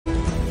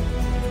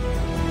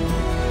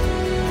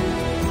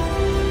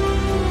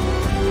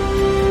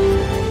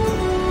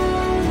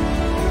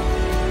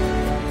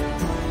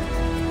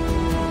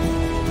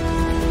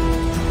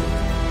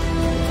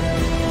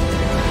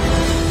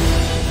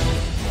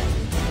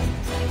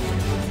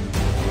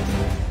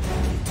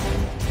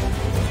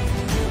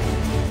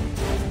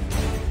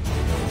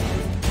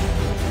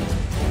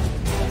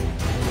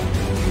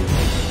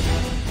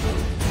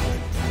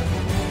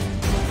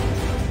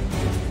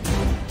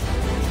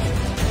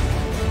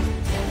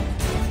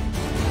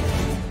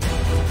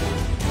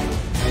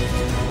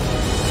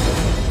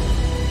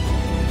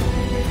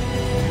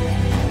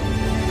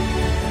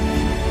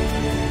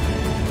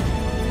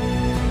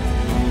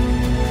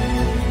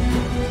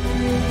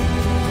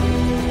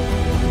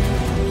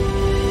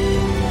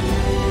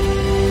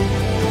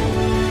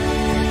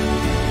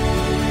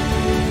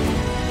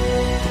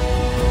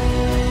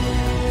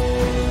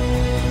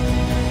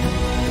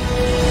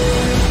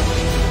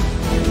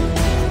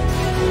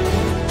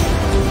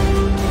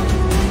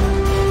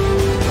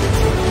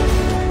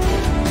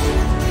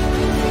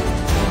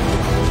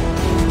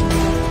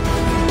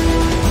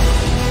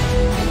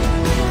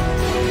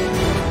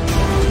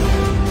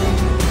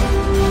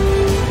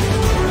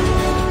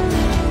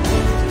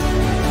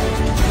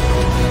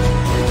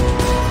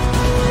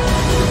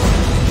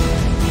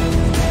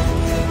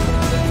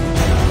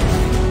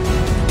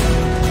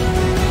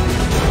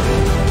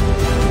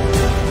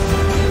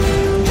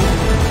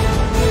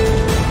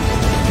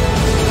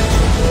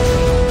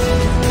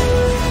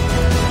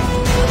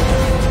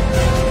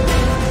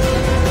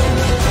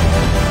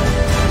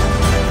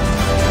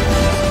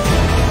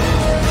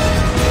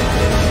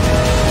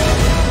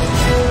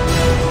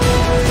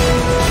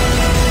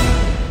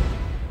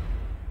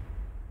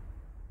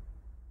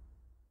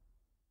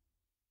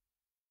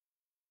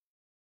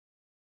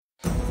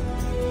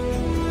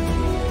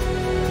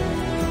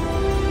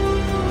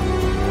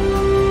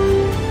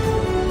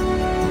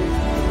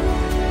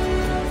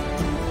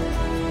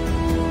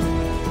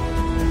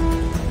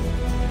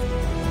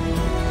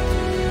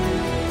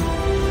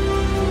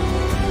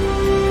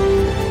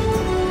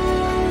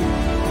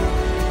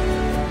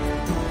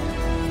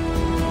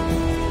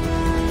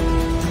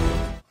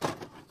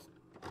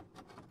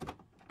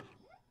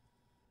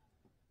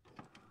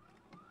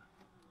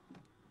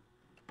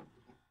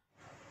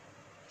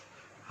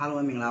Hello,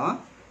 Mingla.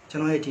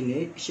 Channel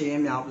 18 share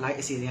like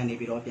a season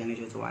video piano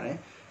to Ware.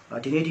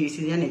 Dinity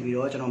season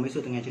video, channel miss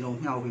with the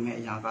now we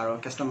met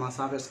Yagaro, customer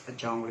service at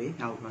Jangri,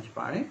 now much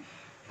pare.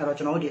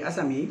 Channel the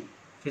SME,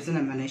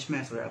 business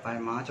management by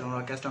March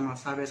on customer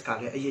service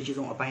card, a year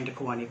on a pint of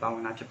Kuani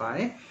Pound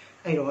Nachapare.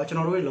 A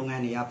channel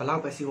Longania,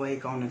 Palau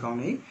Pesiway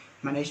County,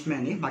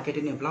 management,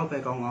 marketing, Blau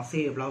Pegong, or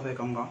see Blau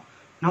Pegong.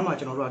 Now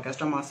much on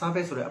customer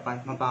service by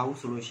Mabau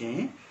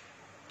solution.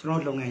 Channel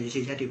Longan,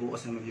 she had to go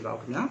some of you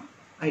about now.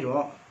 I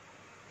do.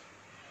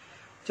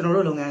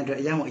 General long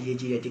and young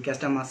AG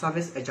customer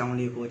service a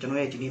generally go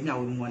generating now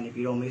one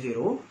below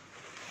zero.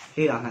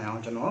 Here are now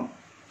general.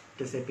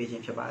 This is page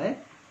in Chabai.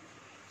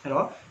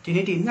 Hello,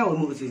 Tinity now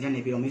moves in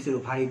any below zero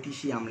party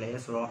TCM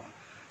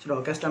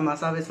so customer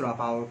service or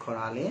power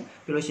corale,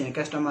 Pilosian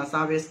customer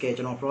service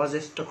general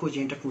process to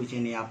Kujin to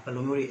Kujinia,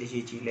 Palomuri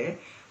AG.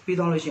 We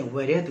don't listen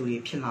where to the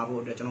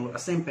Pinabo, the general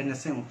same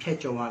penison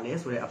catch your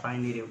wallets where I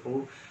find it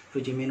go to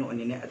Jimino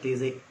and in a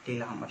daisy de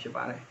la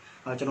Hamashibare.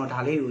 General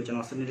Tali,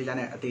 General Senator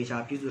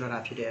Atisha,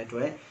 Pizura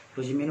Pide,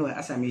 Rojimino,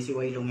 SMC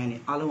way long and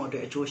along the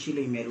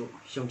Choshili Meru,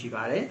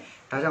 Shonchibare,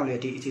 Tajam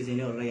it is in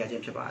your Rea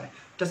Jemchibare.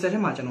 Just a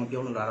much on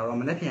Biola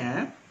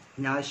Romanapian,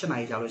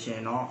 Nashanai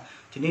Jaloseno,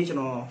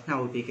 Tinational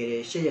now be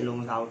a share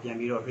long out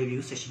Yamiro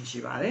review session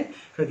Shibare,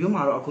 review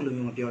Maro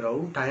Oculum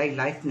Bureau, direct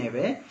life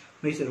never,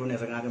 Mr.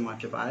 as another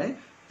Machibare,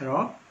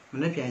 Ro,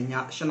 Manapian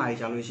Shanai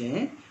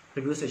Jalosene,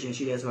 review session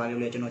she as well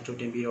legend of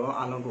Chotin Bureau,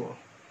 Alongo,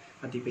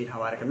 at the pit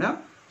Hawaii.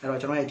 I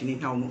don't know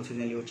how much in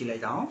the Chile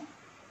down.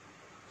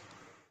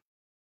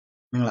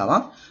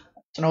 Minglava.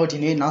 Channel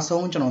Tini,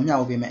 Naso, Janomia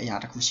will be made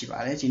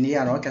Yatakushibare,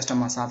 Tinia,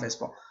 customer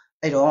service.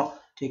 I don't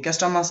the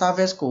customer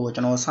service go,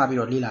 General Sabi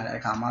or Lila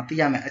Kama,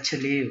 Tiam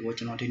actually,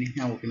 which not in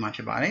will be much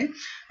about it.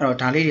 Or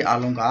Tali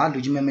Alonga,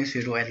 Lujime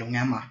Mesiro at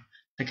Longama.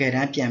 The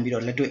Kedan can be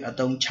let a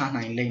don't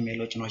chana in lay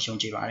Melochino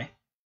Shonjibare.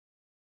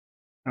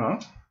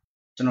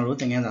 General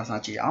thing as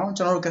Sachi, our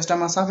general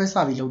customer service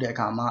are below the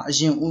Kama, as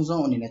you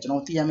Uzon in a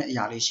general Tiam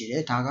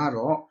Yalishi,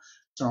 Tagaro,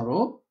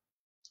 General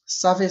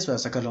service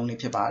was a colony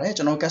pibare,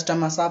 general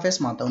customer service,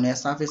 Matone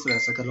service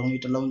was a colony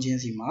to long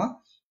Jinsima,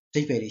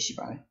 take very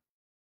shibare.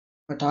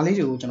 But Tali,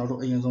 general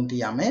Yunzon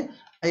Tiame,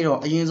 I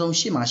wrote a Yunzon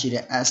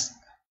Shimashi as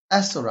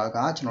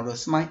Soraga, general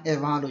Smile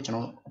Eva,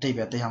 general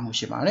David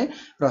Yamushibare,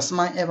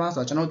 Rosmine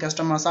Eva, general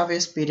customer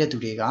service, paid to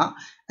Riga,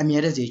 and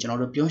Mierezi,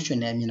 general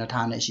Punction and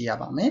Minatana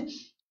Shiabame.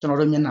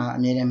 General Mina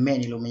made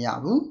many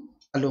lumiabu,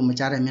 a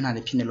lumajara mina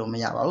de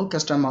pinilumiabu,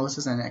 custom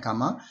mouses and a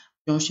kama,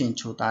 Yonshin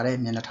chutare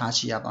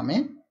minatashi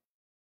abame.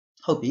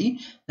 Hopi,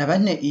 never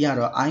ne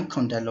ear I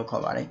content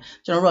locovare.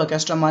 General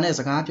customer is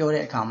a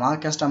capio kama,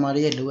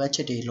 customary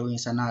luachete luin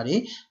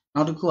sanari,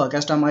 not to cool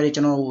customary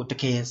general the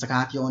case, a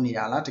capio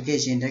nidala, the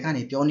case in the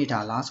cani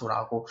pionitala,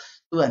 suraco,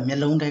 to a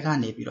melon de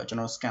cani,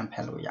 general scamp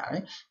hello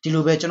yare.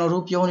 Tilube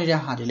general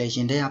pionida had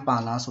relation de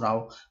apala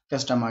surau,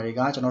 customary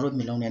guard, general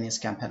melon and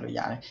scamp hello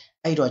yare.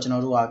 I do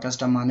general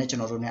customer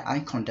national eye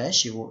contest,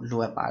 she will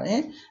lower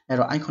bare,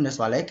 ero eye contest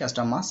vale,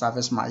 customer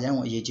service mayan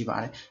or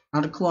yejibare.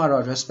 Not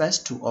a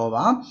respect to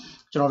over.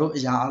 General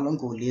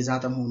Yalongo Liza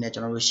the Moon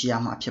General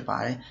Shiama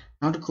Pipare,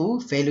 not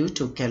cool, failure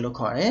to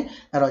Kelocore,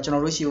 a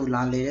general issue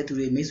landlady to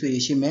the Miss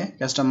Shime,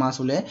 customer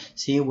Sule,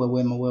 see where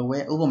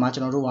over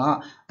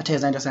Machinarua, a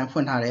Tezan de San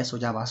Fuentare, so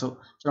Javaso,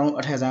 General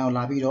Atezan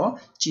Labido,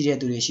 Chile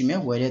to the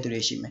Shime, where to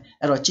the Shime,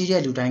 a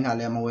Chile to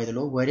Tangale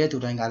Moedlo, where to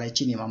Tangale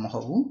Chinima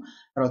Maho,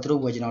 a through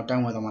Waginal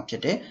Town with a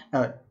Machete,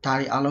 a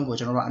Tari Alongo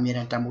General Amir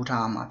and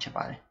Tamuta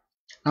Machapare.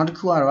 Not the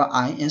Kuara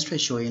I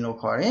instruct showing no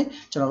core,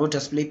 general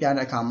display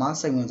piano kama,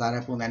 segments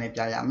are Pungane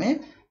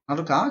Piame,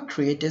 Naruka,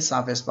 creative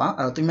service bar,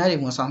 or to marry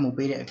Mosamu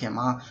Pere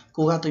Kema,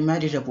 Kuga to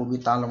marry the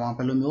Pubitalaman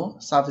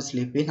Pelumo, service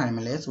sleep behind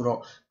Males,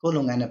 or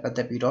Golung and a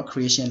Petapito,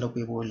 creation of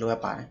people lower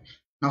pie.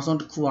 Now son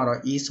to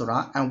Kuara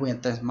Isora and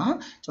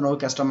Wintesma, general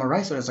customer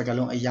rice or as a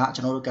galon a yacht,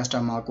 general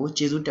customer go,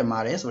 Jesu de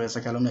Mares or as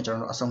a galon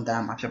general or some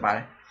damn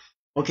Machapare.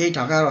 Okay,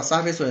 Taka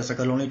service was a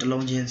colony to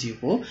long jeans you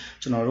go,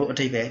 General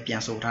Otabe,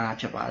 Pianso Tana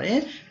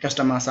Chapare,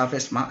 customer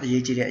service ma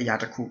Yaji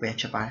Yataku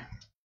Chapai.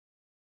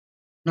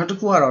 Not to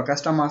quarrel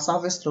customer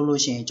service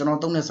solution,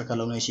 Jonathan as a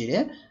colony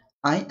shire.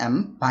 I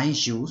am buying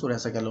shoes or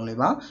as a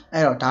galoniba,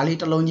 Ero Tali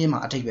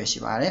Talonima Atabe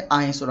Shibare,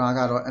 I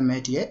Suragaro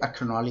Emetie, a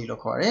chronoli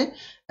locore,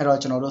 Ero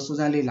General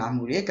Susan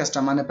Lamuri,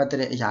 customer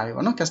Patre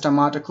Yarivano,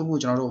 customer Kubu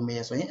General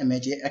Mesway,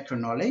 Emetie, a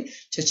chronoli,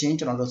 Chichin,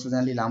 General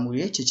Susan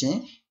Lamuri,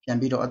 Chichin. Can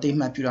be the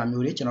Atima Pura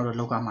Muri, General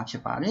Loca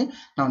Machapare.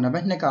 Now,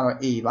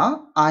 Nabatnekara Eva,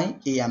 I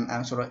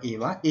am sort of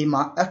Eva,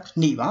 Ema F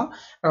Niva,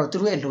 or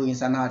through a Louis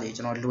Sanadi,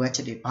 General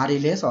Luachity,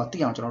 Pariles, or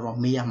Tion General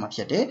Mia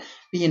Machete,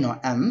 Pino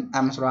M,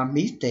 Sora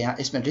meet their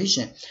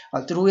expedition,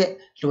 or through a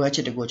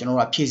Luachity go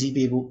General PZ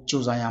Bibu,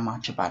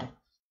 Josayama Chapare.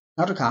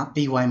 Not a car,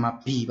 BY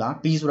Map Biba,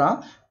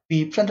 Bizra,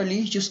 be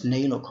friendly just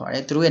nail or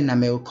correct through a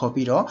Namel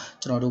Copido,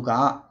 General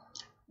Luga,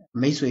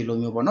 Masway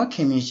Lomubono,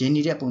 came in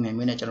Jenny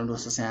Depune, General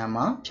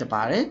Susama,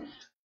 Chapare.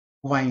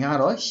 why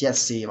ကတော့ yes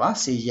say ပါ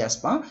say yes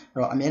ပါ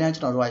အဲ့တော့အများနဲ့ကျွ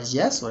န်တော်တို့က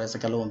yes ဆိုတဲ့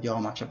စကားလုံးပြော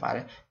မှာဖြစ်ပါတ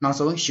ယ်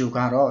နောက်ဆုံး you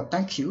ကတော့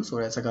thank you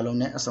ဆိုတဲ့စကားလုံး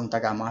နဲ့အဆုံး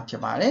သတ်က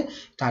မှာဖြစ်ပါတယ်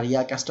ဒါတွေက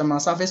customer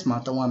service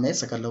မှာသုံးရမယ့်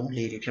စကားလုံး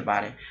လေးတွေဖြစ်ပါ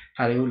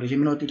တယ်ဒါတွေကိုလူချင်း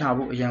မျိုးသိထား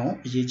ဖို့အရင်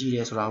အရေးကြီး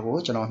တယ်ဆိုတာ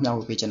ကိုကျွန်တော်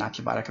မျှဝေပေးချင်တာဖြ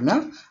စ်ပါတယ်ခင်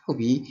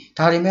ဗျာဟုတ်ပြီ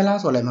ဒါတွေမဲ့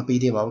လားဆိုလည်း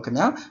မပြီးသေးပါဘူးခင်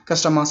ဗျာ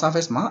customer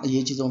service မှာအ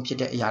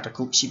ရေးကြီးဆုံးဖြစ်တဲ့အရာတစ်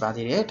ခု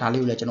ရှိပါသေးတယ်ဒါလေး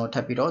ကိုလည်းကျွန်တော်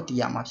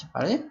ထပ်ပြီးတော့သိရ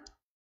မှာဖြစ်ပါတယ်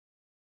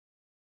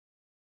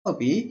ဟုတ်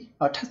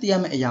ပြီထပ်သိ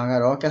ရမယ့်အရာ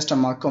ကတော့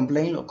customer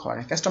complaint လို့ခေါ်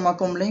တယ် customer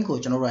complaint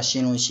ကိုကျွန်တော်တို့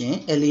ကရှင်းလို့ရှိရင်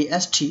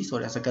LAST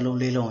ဆိုတဲ့စကားလုံး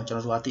လေးလုံးကို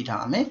ကျွန်တော်တို့ကသိ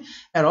ထားရ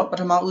မယ်အဲ့တော့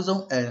ပထ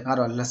မဦးဆုံးက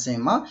တော့ listen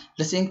မှာ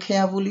listen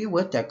carefully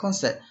with the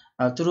concept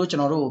သူတို့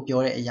ကျွန်တော်တို့ကို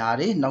ပြောတဲ့အရာ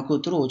တွေနောက်ခု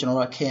သူတို့ကိုကျွန်တော်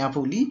တို့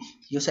carefully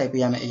ရုပ်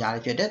ဆိုင်ပေးရမယ့်အရာ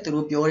တွေဖြစ်တယ်သူ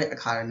တို့ပြောတဲ့အ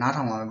ခါ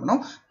နားထောင်ပါ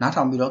မယ်ပေါ့နော်နား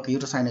ထောင်ပြီးတော့ဂရု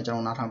တစိုက်နဲ့ကျွန်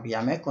တော်နားထောင်ပေးရ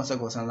မယ် concept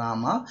ကိုစဉ်းစား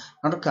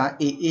မှာနောက်တစ်ခါ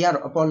A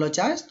ကတော့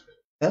apologize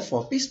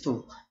for peaceful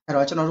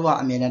အဲ့တော့ကျွန်တော်တို့ကအ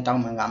မြဲတမ်းတော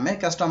င်းပန်ကြမယ်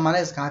customer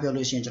နဲ့စ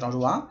ကားပြောလို့ရှိရင်ကျွန်တော်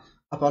တို့က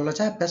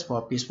apologize best for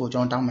peaceful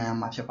ကျွန်တော်တောင်းပန်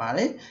ရမှာဖြစ်ပါ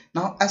တယ်။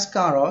နောက် S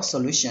ကတော့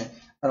solution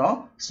အဲ့တော့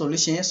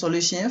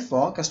solution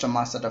for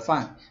customer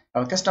satisfy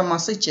အဲ့တော့ customer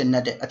စိတ်ကျဉ်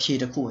တဲ့အ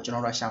ဖြေတစ်ခုကိုကျွန်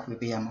တော်တို့ရှာဖွေ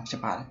ပေးရ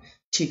မှာဖြစ်ပါတယ်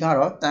။ T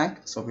ကတော့ thank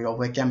ဆိုပြီးတော့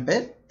welcome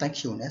back thank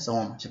you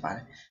နဲ့ဆုံးရမှာဖြစ်ပါတ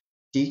ယ်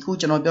။ဒီခု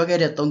ကျွန်တော်ပြောခဲ့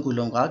တဲ့၃ခု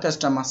လုံးက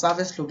customer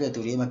service လုပ်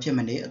တဲ့သူတွေမဖြစ်မ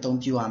နေ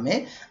အသုံးပြုရမယ်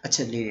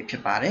အချက်လေး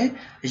တွေဖြစ်ပါတယ်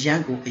။အရန်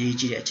ကိုအ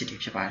ရေးကြီးတဲ့အချက်တွေ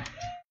ဖြစ်ပါတယ်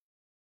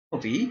။ဟု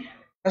တ်ပြီ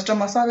။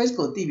 customer service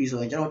ကိုသိပြီ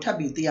ဆိုရင်ကျွန်တော်ထပ်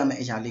ပြီးသိရမ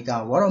ယ့်အရာလေးက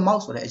word of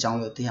mouth ဆိုတဲ့အကြောင်း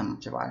လေးကိုသိရမှာ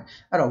ဖြစ်ပါတယ်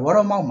။အဲ့တော့ word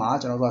of mouth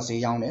မှာကျွန်တော်တို့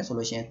ကဈေးရောင်းတယ်ဆို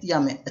လို့ရှိရင်သိ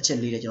ရမယ့်အချက်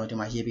လေးတွေ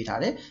ကျွန်တော်ဒီမှာရေးပေး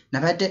ထားတယ်။နံ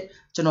ပါတ်1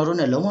ကျွန်တော်တို့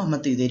ਨੇ လုံးဝမ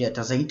သိသေးတဲ့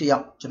ဒီဇိုင်းတစ်ယော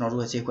က်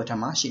ကျွန်တော်တို့ရဲ့ဈေးကွက်ထက်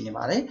မှာရှိနေပါ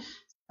တယ်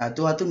။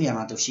သူကသူ့နေရာ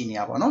မှာသူရှိနေ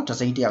ရပါတော့။ဒီ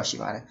ဇိုင်းတစ်ယောက်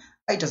ရှိပါတယ်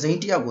။အဲ့ဒီဇို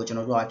င်းတစ်ယောက်ကို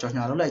ကျွန်တော်တို့က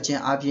ကြော်ညာလုပ်လိုက်ခြ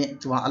င်းအပြင်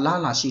သူကအ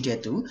လားအလာရှိတဲ့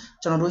သူ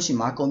ကျွန်တော်တို့ရှိ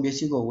မှာကုန်ပစ္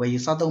စည်းကိုဝယ်ယူ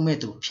စားသုံးမဲ့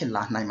သူဖြစ်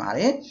လာနိုင်ပါတ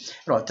ယ်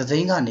။အဲ့တော့ဒီဇို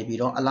င်းကနေပြီး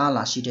တော့အလား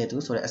အလာရှိ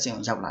တဲ့သူဆိုတဲ့အဆင့်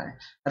ကိုရောက်လာတယ်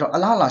။အဲ့တော့အ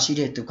လားအလာ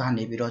ရှိတဲ့သူ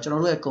ကနေပြီးတော့ကျွန်တော်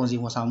တို့ရဲ့ကုန်စည်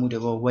ဝန်ဆောင်မှုတွေ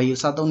ကိုဝယ်ယူ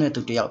စားသုံးတဲ့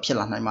သူတစ်ယောက်ဖြစ်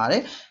လာနိုင်ပါတယ်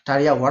။ဒါ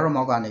တွေက word of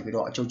mouth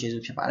ကနေပြီးတော့အ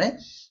ကျိုးကျေးဇူးဖြစ်ပါတယ်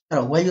။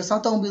အဲ့တော့ဝယ်ယူ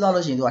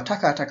စားသုံးပြီးတော့လို့ရှိရင်သူက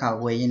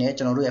ထပ်ခါဝယ်ရင်း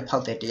နဲ့ကျွန်တော်တို့ရဲ့ဖော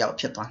က်တဲ့တစ်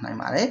ယောက်ဖြစ်သွားနိုင်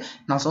ပါတယ်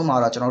။နောက်ဆုံးမှာ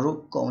တော့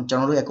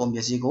ကျွန်တော်တို့ရဲ့ကုန်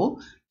ပစ္စည်းကို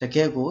တက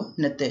ယ်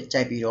ကိုနှစ်သက်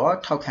ကြိုက်ပြီးတော့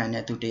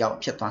ထောက်ခံတဲ့သူတစ်ယောက်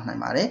ဖြစ်သွား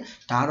နိုင်ပါတယ်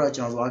။ဒါ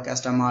ကတော့ကျွန်တော်တို့က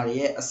customer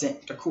တွေရဲ့အဆ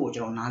င့်တစ်ခုကိုကျွ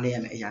န်တော်နားလည်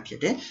ရမယ့်အရာဖြစ်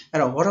တယ်။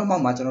အဲ့တော့ word of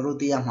mouth မှာကျွန်တော်တို့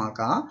သိရမှာ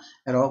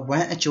ကအဲ့တော့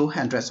one အကျိုး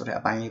100ဆိုတဲ့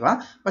အပိုင်းလေးပါ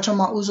။ပထ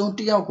မဦးဆုံးတ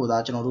စ်ယောက်ကိုသာ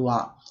ကျွန်တော်တို့က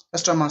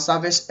customer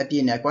service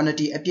အပြည့်နဲ့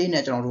quantity အပြည့်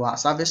နဲ့ကျွန်တော်တို့က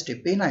service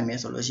တွေပေးနိုင်မယ်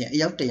ဆိုလို့ရှိရင်အ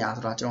ယောက်100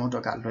ဆိုတာကျွန်တော်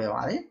တို့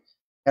ကလွယ်ပါတယ်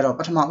။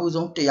အဲ့တော့ပထမဦး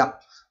ဆုံးတစ်ယောက်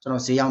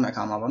ကျွန်တော်ဈေးရောက်တဲ့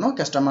အခါမှာပေါ့နော်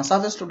customer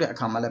service လုပ်တဲ့အ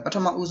ခါမှာလည်းပ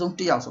ထမဦးဆုံး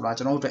တစ်ယောက်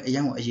ဆိုတာကျွန်တော်တို့အတွက်အ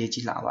ရင်ကအရေး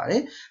ကြီးလာပါ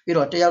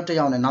တယ်ပြီးတော့တစ်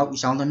ယောက်နဲ့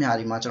နောက်ရောင်းသ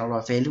မျှတွေမှာကျွန်တော်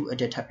တို့ value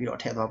added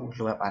ထပ်ပြီးတော့ထ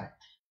ည့်သွားဖို့လိုအပ်ပါတယ်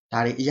ဒါ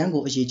တွေအရင်က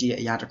အရေးကြီး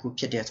တဲ့အရာ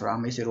တစ်ခုဖြစ်တယ်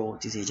ဆိုတာမိတ်ဆွေတို့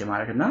သိစေချင်ပါ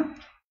တယ်ခင်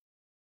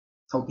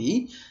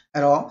ဗျာဟုတ်ပြီ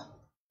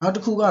အဲ့တော့နောက်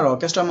တစ်ခုကတော့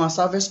customer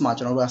service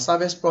မှာကျွန်တော်တို့က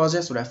service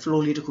process ဆိုတဲ့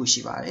flow လေးတစ်ခု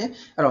ရှိပါတယ်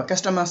အဲ့တော့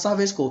customer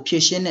service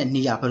ကိုဖြည့်ရှင်းတဲ့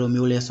နေရာဘယ်လို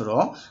မျိုးလဲဆို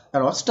တော့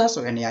အဲ့တော့ start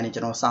ဆိုတဲ့နေရာနေ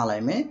ကျွန်တော်စ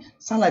လိုက်မယ်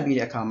စလိုက်ပြီး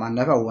တဲ့အခါမှာ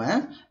number 1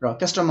အဲ့တော့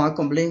customer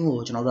complaint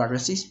ကိုကျွန်တော်တို့က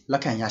receive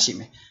လက်ခံရ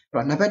ရှိမယ်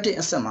အဲ့တော့ number 1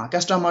အဆင့်မှာ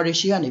customer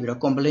တွေရှိ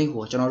ကနေပြီးတော့ complaint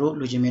ကိုကျွန်တော်တို့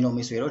လူချင်းမ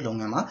င်းတို့မိတ်ဆွေတို့လုပ်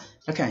ငန်း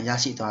မှာလက်ခံ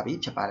ရရှိသွား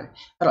ပြီဖြစ်ပါတယ်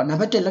အဲ့တော့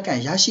number 1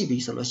လက်ခံရရှိပြီ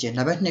ဆိုလို့ရှိရင်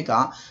number 2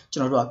ကကျွ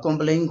န်တော်တို့က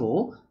complaint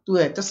ကိုသူ့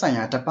ရဲ့သက်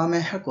ဆိုင်ရာ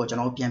department head ကိုကျွန်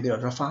တော်ပြန်ပြီး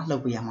တော့ refer လု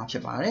ပ်ပေးရ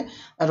မှာဖြစ်ပါတယ်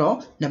အဲ့တော့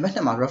number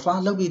 2မှာ refer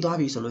လုပ်ပြီးသွား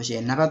ပြီဆိုလို့ရှိရ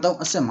င် number 3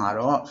အဆင့်မှာ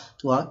တော့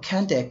သူက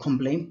can the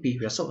complaint be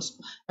resource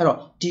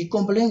အဲ့တော့ဒီ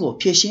complaint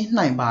ကိုဖြည့်ရှ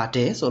င်းနိုင်ပါ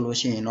တယ်ဆိုလို့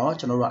ရှိရင်တော့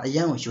ကျွန်တော်တို့ကအရ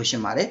င်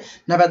ကိုယူရှင်းပါတယ်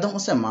number 3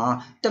အဆင့်မှာ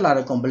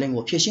တက်လာတဲ့ complaint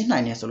ကိုဖြည့်ရှင်းနို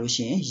င်တယ်ဆိုလို့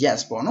ရှိရင် yes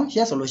ပေါ့နော်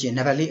yes ဆိုလို့ရှိရင်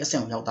number 4အဆ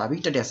င့်ကိုရောက်သွားပြီ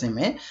တက်ဆင်းမ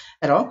ယ်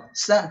အဲ့တော့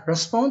set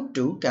respond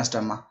to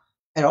customer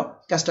အဲ့တော့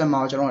customer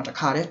ကိုကျွန်တော်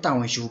တခါတည်းတာဝ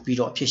န်ယူပြီး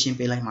တော့ဖြည့်ရှင်း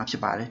ပေးလိုက်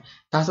မှာဖြစ်ပါတယ်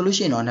ဒါ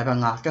ဆိုလို့ရှိရင်တော့ number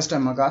 5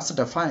 customer က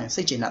satisfy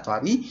စိတ်ကျေနပ်သွား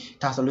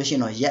ပြီဒါဆိုလို့ရှိရ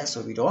င်တော့ yes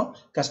ဆိုပြီးတော့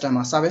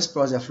customer service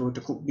process flow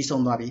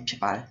တစ်ခုပြီးဆုံးသွားပြီဖြစ်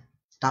ပါ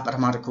တယ်ဒါပ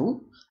ထမ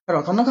တစ်ခုအဲ့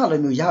တော့ခေါင်းနှောက်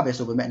လိုမျိုး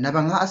ရပဲဆိုပေမဲ့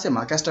number 5အဆ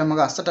င့်မှာ customer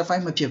က satisfy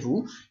မဖြစ်ဘူး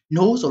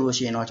no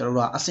ဆိုလို့ရှိရင်တော့ကျွန်တော်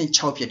တို့ကအဆင့်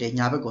6ဖြစ်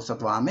တဲ့ညာဘက်ကိုဆက်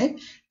သွားရမယ်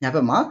ညာ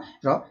ဘက်မှာ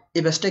အဲ့တော့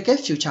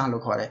investigate future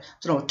လို့ခေါ်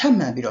တယ်ကျွန်တော်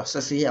ထပ်မှန်ပြီးတော့စ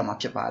စ်ဆေးရ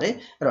မှာဖြစ်ပါတယ်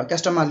အဲ့တော့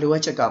customer လိုအ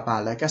ပ်ချက်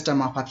ကဘာလဲ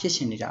customer ဘာဖြစ်ချ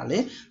င်နေတာလဲ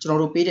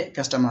ကျွန်တော်တို့ပေးတဲ့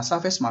customer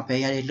service မှာဘယ်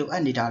ရည်လို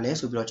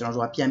အပ်နေတာလဲဆိုပြီးတော့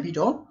ကျွန်တော်တို့ကပြန်ပြီး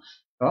တော့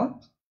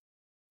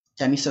ပြ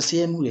န်ပြီး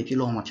စစ်ဆေးမှုတွေ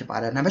ပြုလုပ်မှာဖြစ်ပါ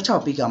တယ်နံပါတ်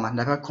6ပြီးကမှာ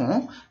နံပါတ်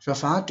9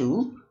 refer to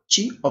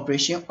Chief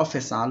Operation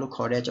Officer လို့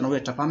ခေါ်တဲ့ကျွန်တော်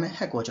တို့ department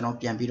head ကိုကျွန်တော်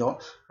ပြန်ပြီးတော့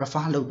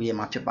refer လုပ်ပေးရ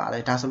မှာဖြစ်ပါတ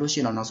ယ်ဒါဆိုလို့ရှိ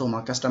ရင်တော့နောက်ဆုံးမှာ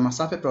customer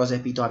service process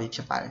ပြီးသွား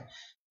ပြီဖြစ်ပါတယ်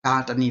ဒါ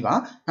တန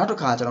ည်းပါနောက်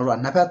တစ်ခါကျွန်တော်တို့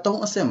ကနံပါတ်3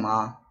အဆင့်မှာ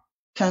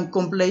can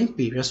complain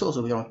be resource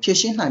ဆိုပြီးတော့ဖြည့်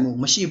ရှင်းနိုင်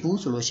မှုမရှိဘူး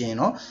ဆိုလို့ရှိ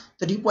ရင်တော့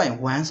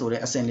 3.1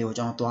 ဆိုတဲ့အဆင့်လေး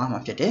ကိုကျွန်တော်သွား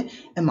မှာဖြစ်တယ်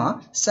အဲ့မှာ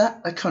set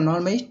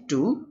economic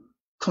to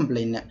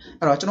complain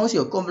နဲ့အဲ့တော့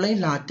ကျွန်တော်စီကို complain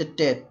လာ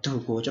တက်တဲ့သူ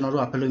ကိုကျွန်တော်တို့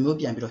ကဘယ်လိုမျိုး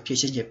ပြန်ပြီးတော့ဖြ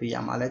ည့်ရှင်းချက်ပေးရ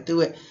မှာလဲသူ့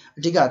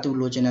ရဲ့အဓိ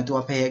ကသူလိုချင်တဲ့သူက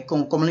ဘယ်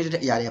complain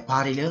တဲ့အရာတွေကဘာ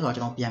တွေလဲဆိုတော့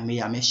ကျွန်တော်ပြန်မေး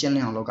ရမယ်ရှင်းလ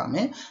င်းအောင်လုပ်ရမ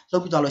ယ်လု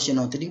ပ်ပြီးသွားလို့ရှိရင်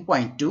တော့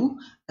 3.2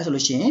 အဲ့ဆို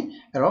လို့ရှိရင်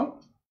အဲ့တော့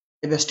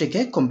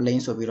investigate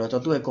complaint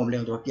ဆိုပြီးတော့သူ့ရဲ့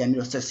complaint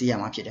ကိုပြန်ပြီးတော့စစ်ဆေးရ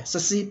မှာဖြစ်တယ်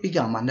စစ်ဆေးပြီး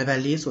ကမှ level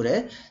 4ဆိုတဲ့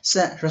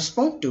set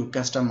response to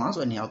customer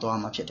ဆိုတဲ့နေရာ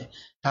ကိုသွားမှာဖြစ်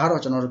တယ်ဒါက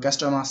တော့ကျွန်တော်တို့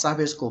customer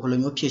service ကိုဘယ်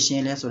လိုမျိုးဖြ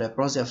ည့်ရှင်းလဲဆိုတဲ့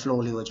process flow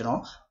လေးကို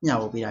ကျွန်တော်မျှ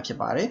ဝေ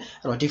ပေးတာဖြစ်ပါတယ်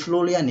အဲ့တော့ဒီ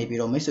flow လေးကနေပြီး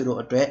တော့မိတ်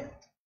ဆွေတို့အတွက်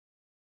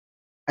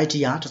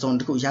idea တစ်စုံ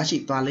တစ်ခုရ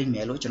ရှိသွားလိမ့်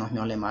မယ်လို့ကျွန်တော်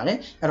မျှော်လင့်ပါ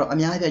တယ်အဲ့တော့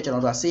အများကြီးကျွန်တော်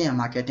တို့က sales and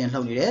marketing လု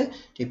ပ်နေ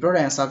တယ်ဒီ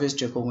product and service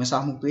တွေကိုဝန်ဆော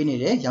င်မှုပေးနေ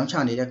တယ်ရော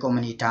င်းချနေတဲ့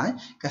company တိုင်း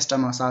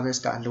customer service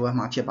ကလို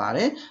အပ်မှာဖြစ်ပါ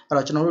တယ်အဲ့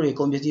တော့ကျွန်တော်တို့တွေ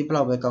ကုန်ပစ္စည်းဘ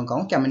လောက်ပဲကောင်းကော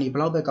င်း company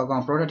ဘလောက်ပဲကောင်း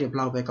ကောင်း product တွေဘ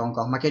လောက်ပဲကော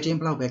င်းကောင်း marketing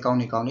ဘလောက်ပဲကောင်း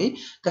နေ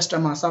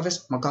customer service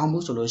မကော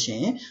င်းဘူးဆိုလို့ရှိ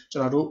ရင်ကျွ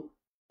န်တော်တို့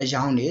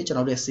အယောင်းနေကျွန်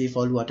တော်တို့ save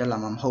volume ကတက်လာ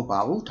မှာမဟုတ်ပါ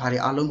ဘူးဒါတွေ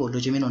အားလုံးကိုလူ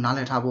ချင်းမင်းတို့နား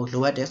လည်ထားဖို့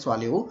လိုအပ်တယ်ဆိုတာ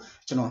လေးကို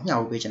ကျွန်တော်မျှ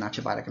ဝေ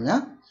ပေးချင်တာဖြစ်ပါတယ်ခင်ဗျာ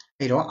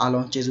အဲ့တော့အား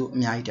လုံးကျေးဇူးအ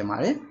များကြီးတင်ပါတ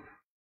ယ်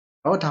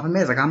တော့ဒါပေ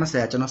မဲ့စကားမ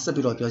ဆက်ကျွန်တော်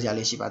ဆက်ပြီးတော့ပြောစရာ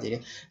လေးရှိပါသေးတယ်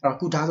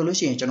အဲ့တော့ခုဒါဆိုလို့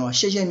ရှိရင်ကျွန်တော်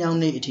8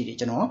ရက်မြောက်နေ့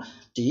အထိကျွန်တော်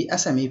ဒီ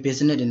SME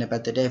business တွေနဲ့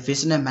ပတ်သက်တဲ့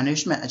business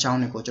management အကြောင်း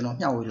တွေကို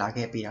ကျွန်တော်မျှဝေလာ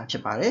ခဲ့ပေးတာဖြ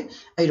စ်ပါ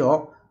တယ်အဲ့တော့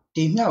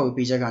ဒီ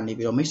မျှဝေပေးချက်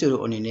ကနေပြီးတော့မိတ်ဆွေ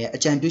တို့အနေနဲ့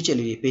အကြံ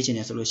ပြုချက်လေးတွေပေးချင်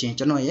တယ်ဆိုလို့ရှိရင်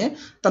ကျွန်တော်ရဲ့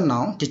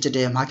တက်နောင်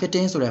digital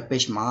marketing ဆိုတဲ့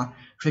page မှာ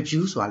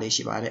review ဆိုတာလေး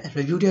ရှိပါတယ်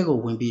review တွေကို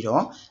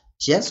ဝင်ပြီးတော့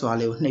yes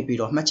ဆိုတာလေးကိုနှိပ်ပြီး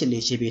တော့မှတ်ချက်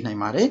လေးရေးပေးနိုင်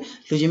ပါ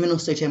တယ်လူချင်းမင်းတို့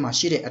စိတ်ထဲ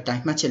မှာရှိတဲ့အတိုင်း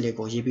မှတ်ချက်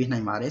လေးကိုရေးပေး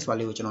နိုင်ပါတယ်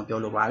ဆိုတာလေးကိုကျွန်တော်ပြော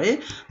လိုပါတယ်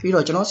ပြီး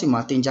တော့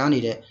ကျွန်တော်စီမှာ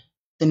တင်ကြားနေတဲ့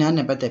သင်တ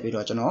န်းနဲ့ပတ်သက်ပြီး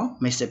တော့ကျွန်တော်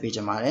message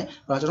ပေးချင်ပါတယ်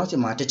အဲ့တော့ကျွန်တော်ဒီ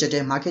မှာ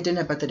digital marketing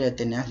နဲ့ပတ်သက်တဲ့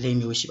သင်တန်း၄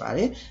မျိုးရှိပါ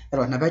တယ်အဲ့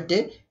တော့နံပါတ်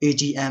1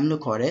 AGM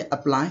လို့ခေါ်တဲ့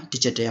apply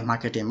digital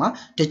marketing မှာ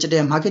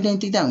digital marketing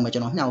တည်တဲ့အောင်မှာ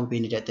ကျွန်တော်မျှဝေ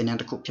ပေးနေတဲ့သင်တ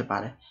န်းတစ်ခုဖြစ်ပါ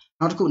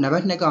တယ်နောက်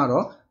တစ်ခုနံပါတ်2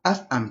ကတော့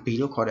FMB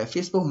လို့ခေါ်တဲ့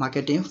Facebook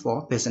Marketing for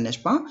Business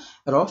ပါ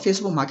အဲ့တော့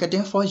Facebook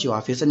Marketing for Your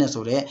Business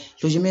ဆိုတဲ့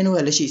လူချင်းမ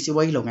င်းတို့ရဲ့လက်ရှိ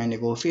စီးပွားရေးလုပ်ငန်း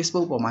တွေကို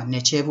Facebook ပေါ်မှာနှိ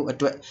ပ်ချဲဖို့အ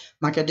တွက်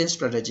marketing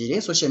strategy တွေ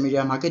social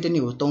media marketing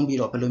တွေကိုသုံးပြီး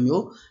တော့ဘယ်လို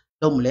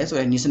မျိုးလုပ်မလဲ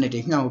ဆိုတဲ့နည်းစနစ်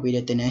တွေမျှဝေ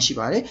ပေးတဲ့သင်တန်းရှိ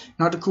ပါ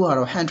တယ်နောက်တစ်ခုက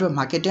တော့ 100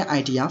 marketing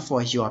idea for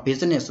your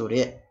business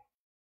ဆိုတဲ့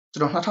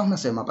ကျွန်တော်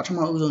2020မှာပထမ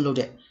ဦးဆုံးလုပ်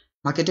တဲ့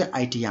marketing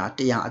idea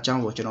 100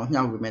အကြောင်းကိုကျွန်တော်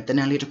မျှဝေမယ်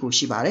သင်တန်းလေး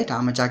တစ်ခုရှိပါ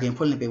တယ်ဒါမှမကြ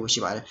ခင်ဖွင့်လှစ်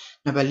ပေးဖို့ရှိပါ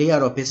တယ်နံပါတ်4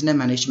ကတော့ business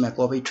management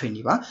corporate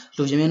training ပါ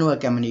လူချင်းမင်းတို့ရဲ့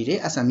company တွေ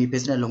SME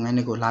business လုပ်ငန်း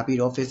တွေကိုလာပြီး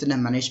တော့ business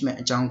management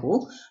အကြောင်းကို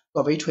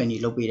corporate training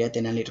လုပ်ပေးတဲ့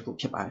သင်တန်းလေး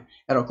တစ်ခုဖြစ်ပါတယ်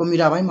အဲ့တော့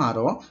computer ဘိုင်း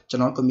မှာတော့ကျွ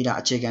န်တော် computer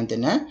အခြေခံ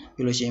သင်တ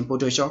န်းပြီးလို့ရှိရင်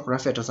Photoshop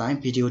graphic design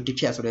video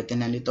တစ်ဖြတ်ဆိုတဲ့သင်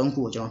တန်းလေး3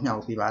ခုကိုကျွန်တော်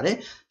မျှဝေပေးပါ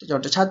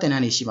တယ်တခြားသင်တ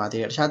န်းတွေရှိပါသေး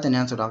တယ်တခြားသင်တ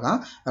န်းဆိုတော့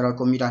ကအဲ့တော့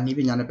computer နည်း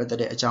ပညာနဲ့ပတ်သက်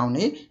တဲ့အကြော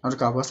င်းတွေနောက်တစ်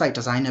ခါ website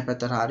design နဲ့ပတ်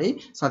သက်တာတွေ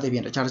စသဖြ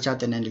င့်တခြား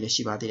သင်တန်းတွေလည်း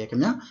ရှိပါသေးတယ်ခင်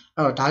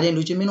ဗျာအဲ့တော့ဒါ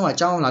တွေလူချင်းမင်းတို့ကအ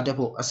ကြောင်းလာတက်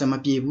ဖို့အဆင်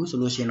မပြေဘူးဆို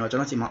လို့ရှိရင်တော့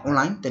ကျွန်တော်ဒီမှာ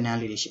online သင်တ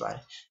န်းလေးတွေရှိပါ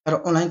တယ်အဲ့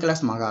တော့ online class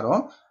မှာက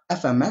တော့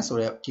FMS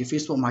ဆိုတဲ့ဒီ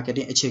Facebook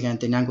marketing အခြေခံ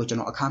သင်တန်းကို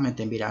ကျွန်တော်အခမဲ့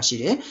သင်ပေးတာ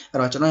ရှိတယ်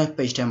အဲ့တော့ကျွန်တော်ရဲ့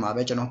page ထဲ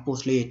မှာပဲကျွန်တော်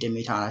post လေးတင်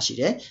ပေးထားတာ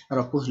ရှိတယ်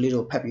အဲ့တော့ post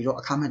လေးကို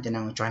ဖတ်ပြီးတော့အခမဲ့သင်တ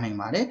န်းကို join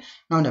နိုင်ပါတယ်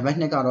နောက်နံပါတ်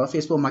2ကတော့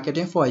Facebook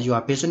marketing for your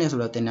business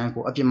ဆိုတဲ့သင်တ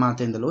န်းကိုအပြင်မှာ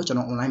သင်တယ်လို့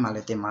ကျွန်တော် online မှာလ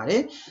ည်းသင်ပါ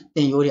တယ်သ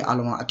င်ရိုးတွေအား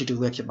လုံးကအတူတူ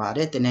ပဲဖြစ်ပါ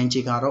တယ်သင်တန်း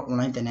ကြီးကတော့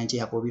online သင်တ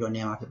န်းကြီးကပို့ပြီးတော့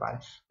နေမှာဖြစ်ပါတယ်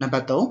နံပါ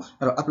တ်3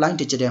အဲ့တော့ apply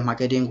digital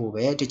marketing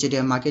ကိုပဲ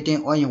digital marketing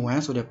all in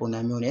one ဆိုတဲ့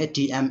ပုံစံမျိုးနဲ့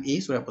DMA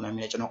ဆိုတဲ့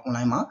ပုံစံမျိုးနဲ့ကျွန်တော်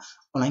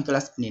online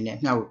class အနေနဲ့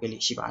မျှဝေပေးလိ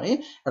ရှိပါတယ်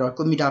အဲ့တော့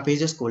computer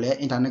basis ကိုလည်း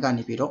internet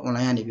ကနေပြီးတော့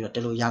online ကနေပြီးတော့တ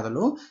က်လို့ရသ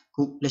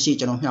လိုခုလက်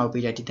ရှိကျွန်တော်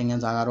မျှဝေပေးတဲ့ဒီသင်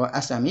ခန်းစာကတော့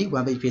SME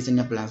web page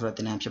business plan ဆိုတဲ့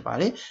သင်တန်းဖြစ်ပါတ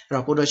ယ်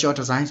အဲ့တော့ Photoshop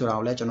design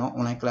ဆိုတာကိုလည်းကျွန်တော်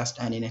online class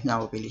အနေနဲ့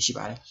မျှဝေပေးလိ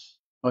ရှိပါတယ်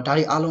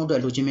ဟောဒါတွေအားလုံးအတွက်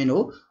လူချင်းမ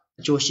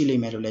င်းတို့အကျိုးရှိလိ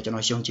မ့်မယ်လို့လည်း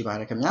ကျွန်တော်ယုံကြည်ပါ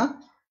တယ်ခင်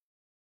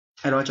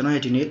ဗျာအဲ့တော့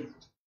ကျွန်တော်ရဲ့ဒီ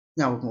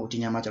နေ့မျှဝေ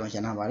မှုဒီညမှာကျွန်တော်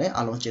ရန်နာပါတယ်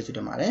အားလုံးကျေးဇူး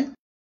တင်ပါတယ်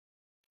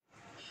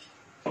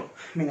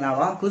မင်္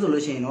ဂလာပါခုဆို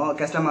လို့ရှိရင်တော့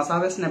customer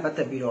service နဲ့ပတ်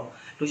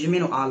သက်ပြီးတော့လူချင်း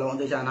မင်းတို့အားလုံးအ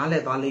သေးချာနားလ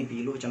ည်သွားလိမ့်ပြီ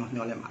လို့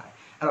ကျွန်တော်မျှော်လင့်ပါတယ်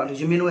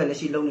အဲ့တော့လူချင်းမင်းတို့ရဲ့လက်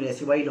ရှိလုပ်နေတဲ့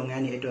စီးပွားရေးလုပ်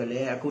ငန်းတွေအတွက်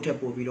လည်းအခုထက်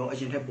ပိုပြီးတော့အ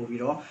ရင်ထက်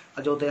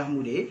ပိုပြီးတော့အကျိုးသက်ရောက်မှု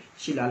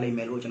တွေရှိလာလိမ့်မ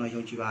ယ်လို့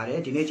ကျွန်တော်ယုံကြည်ပါ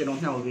တယ်ဒီနေ့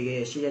ကျွန်တော်မျှဝေပေးခဲ့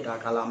တဲ့ရှေ့ရက်တာ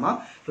ကာလမှာ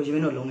လူချင်းမ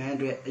င်းတို့လုပ်ငန်းအ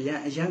တွက်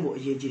အရန်ကိုအ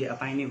ရေးကြီးတဲ့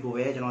အပိုင်းတွေ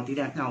ကိုပဲကျွန်တော်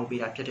တည်တံ့မျှဝေပေး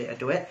တာဖြစ်တဲ့အ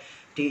တွက်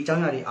ဒီ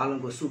အကြောင်းအရာတွေ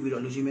အားလုံးကိုစုပြီးတော့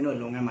လူချင်းမ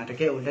င်းတို့လုပ်ငန်းမှာ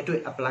တကယ်ကိုလက်တွေ့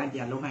apply ပြ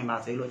န်လုပ်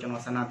နိုင်ပါစေလို့ကျွန်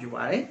တော်ဆန္ဒ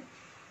ပြုပါတယ်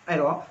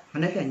အဲ့တော့မ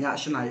နေ့ကည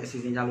8 နာရီ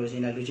အစီအစဉ်ကြလို့ရှိ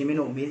ရင်လည်းလူချင်းမင်း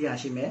တို့မေးစရာ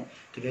ရှိမယ်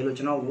တကယ်လို့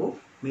ကျွန်တော်ကို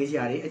မေးစ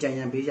ရာတွေအ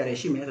ကြံဉာဏ်ပေးစရာတွေ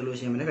ရှိမယ်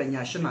ဆိုလို့ရှိရင်မနေ့ကည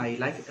8 နာရီ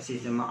live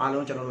အစီအစဉ်မှာ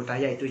အားလုံးကျွန်တော်တို့ဓာ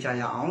တ်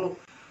ရိုက်တွေ့ကြရ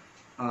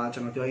အောင်လို့ကျွ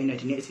န်တော်ပြောရင်း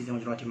နဲ့ဒီနေ့အစီအစဉ်ကို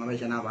ကျွန်တော်ဒီမှာပဲ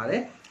ရန်နာပါတယ်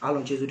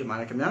အားလုံးကျေးဇူး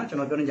တင်ပါတယ်ခင်ဗျာ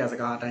ကျွန်တော်ပြောနေကြစ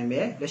ကားအတိုင်းပဲ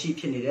လက်ရှိ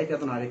ဖြစ်နေ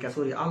တဲ့ပြဿနာတွေက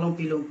ဆိုးတွေအားလုံး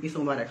ပြီး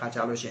ဆုံးသွားတဲ့အခါ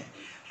ကြာလို့ရှိ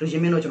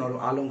ရင်လူချင်းမင်းတို့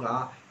ကျွန်တော်တို့အားလုံး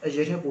ကအ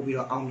ရေးထက်ပို့ပြီး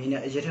တော့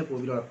အောင်မြင်တဲ့အရေး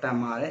ထက်ပို့ပြီးတော့တန်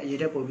မာတဲ့အ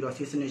ရေးထက်ပို့ပြီးတော့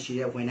စီးစနစ်ရှိ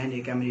တဲ့ဝန်ထမ်းတွေ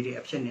company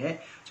တွေအဖြစ်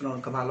နဲ့ကျွန်တော်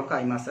ကမ္ဘာလော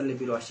ကကြီးမှာဆက်လက်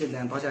ပြီးတော့ရှင်းလ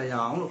င်းသွားကြရ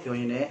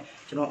အောင်လို့ပြောရင်းနဲ့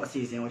ကျွန်တော်အစီ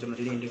အစဉ်ကိုကျွန်တော်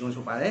ဒီနေ့ဒီကုန်း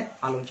ချုပ်ပါတယ်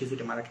အားလုံးကျေးဇူး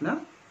တင်ပါတယ်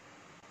ခင်ဗျာ